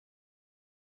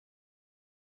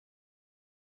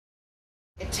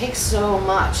It takes so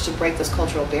much to break those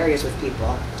cultural barriers with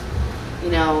people.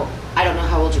 You know, I don't know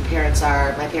how old your parents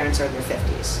are. My parents are in their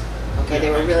 50s. Okay,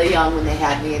 they were really young when they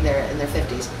had me in their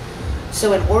 50s.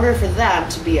 So in order for them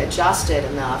to be adjusted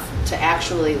enough to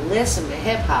actually listen to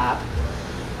hip hop,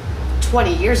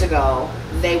 20 years ago,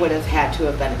 they would have had to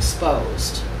have been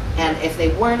exposed. And if they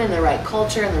weren't in the right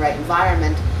culture and the right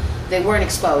environment, they weren't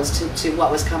exposed to what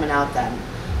was coming out then.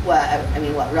 What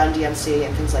Run DMC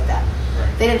and things like that.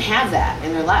 Right. They didn't have that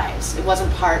in their lives. It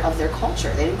wasn't part of their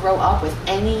culture. They didn't grow up with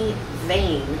any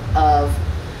vein of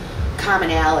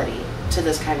commonality to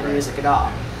this kind of music at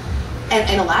all.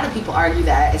 And a lot of people argue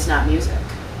that it's not music.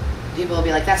 People will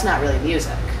be like, that's not really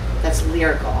music. That's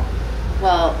lyrical.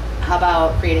 Well, how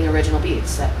about creating original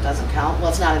beats? That doesn't count. Well,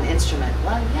 it's not an instrument.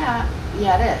 Well, yeah,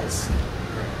 it is.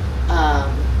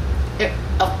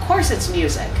 Of course it's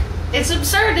music. It's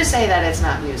absurd to say that it's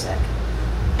not music.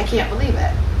 I can't believe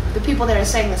it. The people that are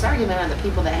saying this argument are the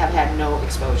people that have had no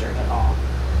exposure at all.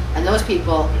 And those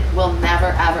people will never,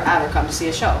 ever, ever come to see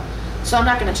a show. So I'm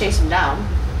not going to chase them down.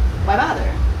 Why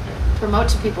bother? Promote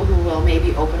to people who will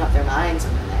maybe open up their minds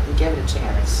and give it a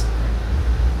chance.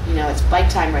 You know, it's bike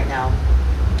time right now.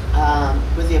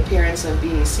 With the appearance of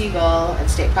Beanie Siegel and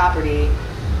State Property,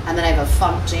 and then I have a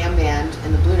funk jam band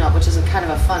in the Blue Note, which is a kind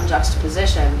of a fun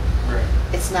juxtaposition. Right.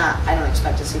 It's not, I don't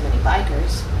expect to see many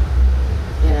bikers,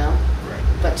 you know? Right.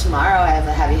 But tomorrow I have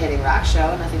a heavy-hitting rock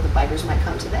show, and I think the bikers might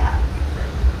come to that.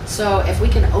 Right. So if we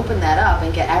can open that up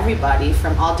and get everybody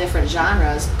from all different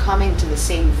genres coming to the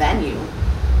same venue,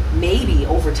 maybe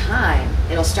over time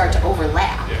it'll start to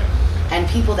overlap. Yeah. And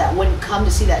people that wouldn't come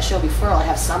to see that show before will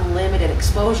have some limited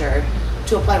exposure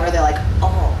to a point where they're like,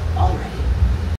 oh, all right.